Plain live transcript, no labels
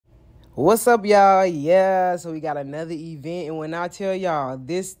What's up, y'all? Yeah, so we got another event, and when I tell y'all,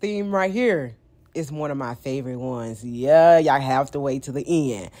 this theme right here is one of my favorite ones. Yeah, y'all have to wait to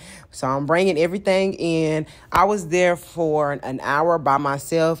the end. So I'm bringing everything in. I was there for an hour by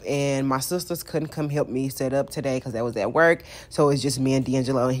myself, and my sisters couldn't come help me set up today because I was at work. So it's just me and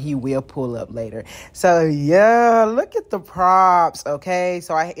D'Angelo, and he will pull up later. So yeah, look at the props, okay?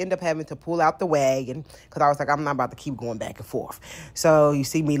 So I end up having to pull out the wagon because I was like, I'm not about to keep going back and forth. So you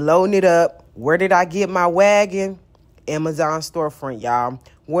see me loading it up. Where did I get my wagon? Amazon storefront, y'all.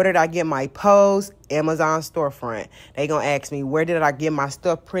 Where did I get my pose? Amazon storefront. They gonna ask me, where did I get my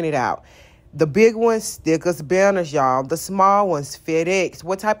stuff printed out? The big ones, stickers, banners, y'all. The small ones, FedEx.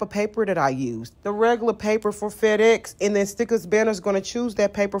 What type of paper did I use? The regular paper for FedEx. And then stickers, banners gonna choose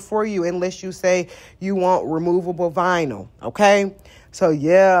that paper for you unless you say you want removable vinyl, okay? So,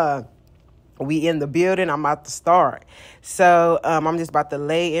 yeah. We in the building. I'm about to start. So I'm just about to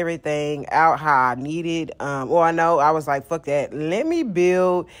lay everything out how I need it. I was like, fuck that. Let me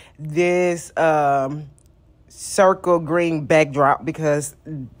build this circle green backdrop because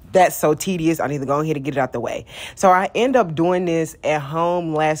that's so tedious. I need to go ahead and get it out the way. So I end up doing this at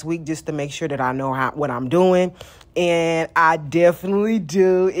home last week just to make sure that I know what I'm doing. And I definitely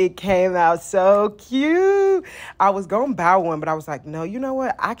do. It came out so cute. I was going to buy one, but I was like, no, you know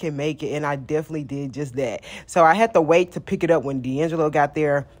what? I can make it. And I definitely did just that. So I had to wait to pick it up when D'Angelo got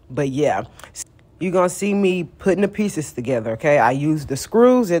there. But yeah, you're going to see me putting the pieces together, okay? I used the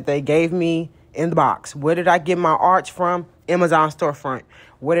screws that they gave me in the box. Where did I get my arch from? Amazon storefront.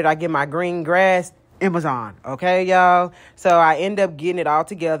 Where did I get my green grass? Amazon. Okay, y'all? So I end up getting it all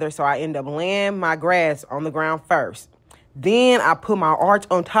together. So I end up laying my grass on the ground first. Then I put my arch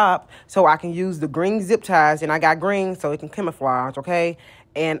on top so I can use the green zip ties. And I got green so it can camouflage, okay?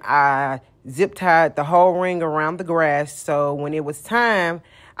 And I zip tied the whole ring around the grass. So when it was time,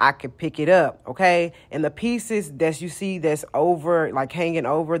 I could pick it up, okay? And the pieces that you see that's over, like hanging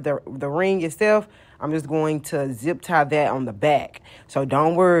over the ring itself, I'm just going to zip tie that on the back. So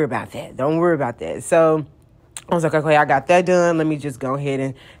don't worry about that. Don't worry about that. So I was like, okay, I got that done. Let me just go ahead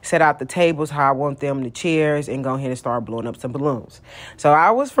and set out the tables how I want them, the chairs, and go ahead and start blowing up some balloons. So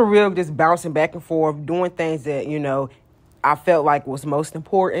I was for real just bouncing back and forth, doing things that, I felt like was most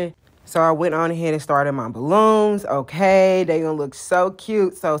important. So I went on ahead and started my balloons. Okay, they gonna look so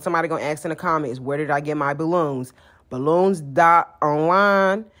cute. So somebody gonna ask in the comments, where did I get my balloons?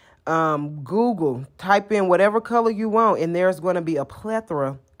 Balloons.online. Google, type in whatever color you want, and there's going to be a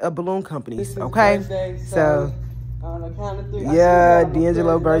plethora of balloon companies, okay? Birthday, so on the count of three, yeah,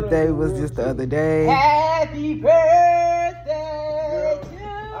 D'Angelo's birthday was just the other day. Happy birthday!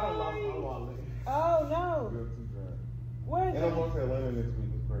 Girl, I done lost my wallet. Oh no! Girl, too bad. Where is And I'm it? going to Atlanta next week.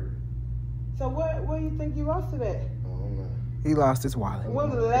 It's crazy. So where you think you lost it at? I don't know. He lost his wallet. When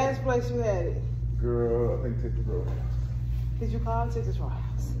was the last place you had it? Girl, I think Texas Road. Did you call Texas Roadhouse?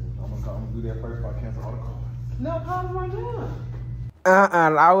 I'm gonna do that first before I cancel all the calls. No, call them right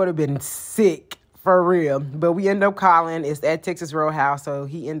now. I would have been sick for real. But we end up calling. It's at Texas Roadhouse, so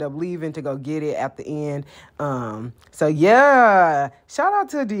he ended up leaving to go get it at the end. So yeah, shout out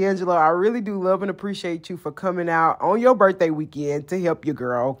to D'Angelo. I really do love and appreciate you for coming out on your birthday weekend to help your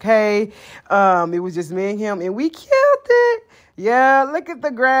girl, okay? It was just me and him, and we killed it. Yeah, look at the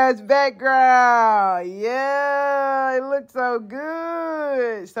grass background. Yeah, it looks so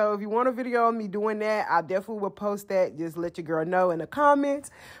good. So if you want a video of me doing that, I definitely will post that. Just let your girl know in the comments.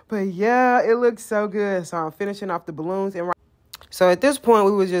 But yeah, it looks so good. So I'm finishing off the balloons. So at this point,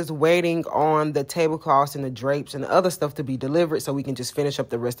 we were just waiting on the tablecloths and the drapes and the other stuff to be delivered so we can just finish up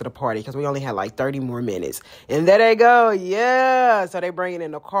the rest of the party because we only had like 30 more minutes. And there they go. Yeah. So they bring it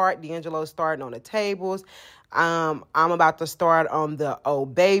in the cart. D'Angelo's starting on the tables. I'm about to start on the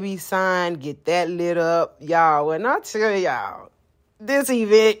old baby sign, get that lit up. Y'all, when I tell y'all, this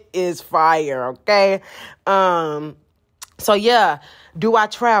event is fire, okay? So yeah, do I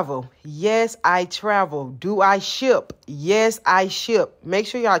travel? Yes, I travel. Do I ship? Yes, I ship. Make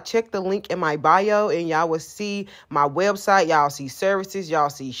sure y'all check the link in my bio and y'all will see my website. Y'all see services. Y'all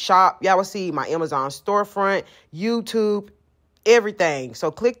see shop. Y'all will see my Amazon storefront, YouTube, everything. So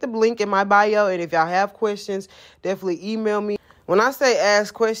click the link in my bio, and if y'all have questions, definitely email me. When I say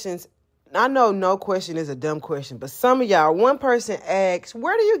ask questions, I know no question is a dumb question, but some of y'all, one person asks,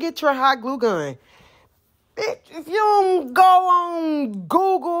 where do you get your hot glue gun? If you don't go on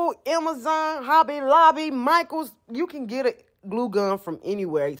Google, Amazon, Hobby Lobby, Michael's, you can get a glue gun from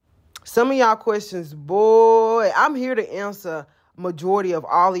anywhere. Some of y'all questions, boy, I'm here to answer majority of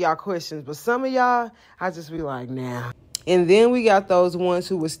all of y'all questions, but some of y'all, I just be like, nah. And then we got those ones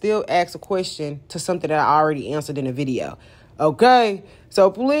who would still ask a question to something that I already answered in a video. Okay,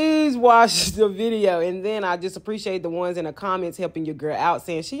 so please watch the video. And then I just appreciate the ones in the comments helping your girl out,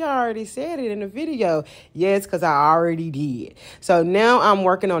 saying she already said it in the video. Yes, because I already did. So now I'm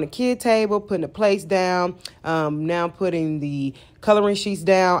working on the kid table, putting the plates down. Now putting the coloring sheets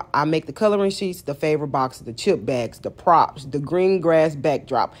down. I make the coloring sheets, the favorite boxes, the chip bags, the props, the green grass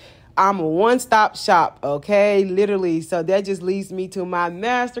backdrop. I'm a one-stop shop, okay? Literally. So that just leads me to my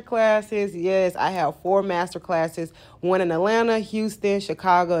master classes. Yes, I have 4 master classes, one in Atlanta, Houston,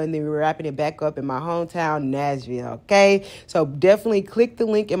 Chicago, and then we're wrapping it back up in my hometown, Nashville, okay? So definitely click the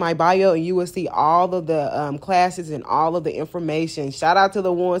link in my bio and you will see all of the classes and all of the information. Shout out to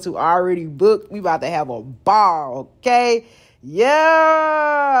the ones who already booked. We about to have a ball, okay?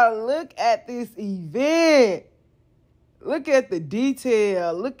 Yeah, look at this event. Look at the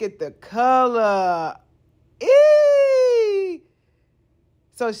detail. Look at the color. Eee!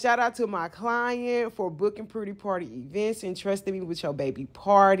 So shout out to my client for booking Pretty Party Events and trusting me with your baby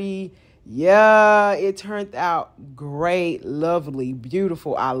party. Yeah, it turned out great, lovely,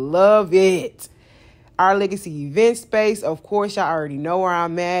 beautiful. I love it. Our Legacy event space, of course, y'all already know where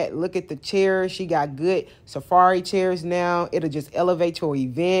I'm at. Look at the chairs. She got good safari chairs now. It'll just elevate your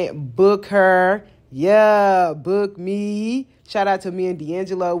event. Book her. Yeah, book me. Shout out to me and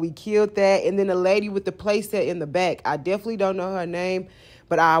D'Angelo. We killed that. And then the lady with the play set in the back. I definitely don't know her name,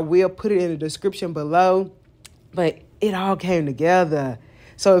 but I will put it in the description below. But it all came together.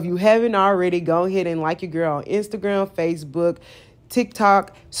 So if you haven't already, go ahead and like your girl on Instagram, Facebook,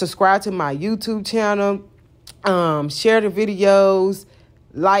 TikTok. Subscribe to my YouTube channel. Share the videos.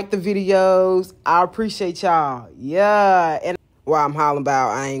 Like the videos. I appreciate y'all. Yeah. And while I'm hollering about,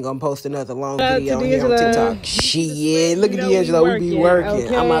 I ain't gonna post another long video on here on TikTok. Shit, look at D'Angelo, we be working.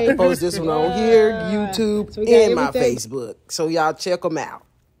 Okay. I'm about to post this one on here, YouTube, and my Facebook. So y'all check them out.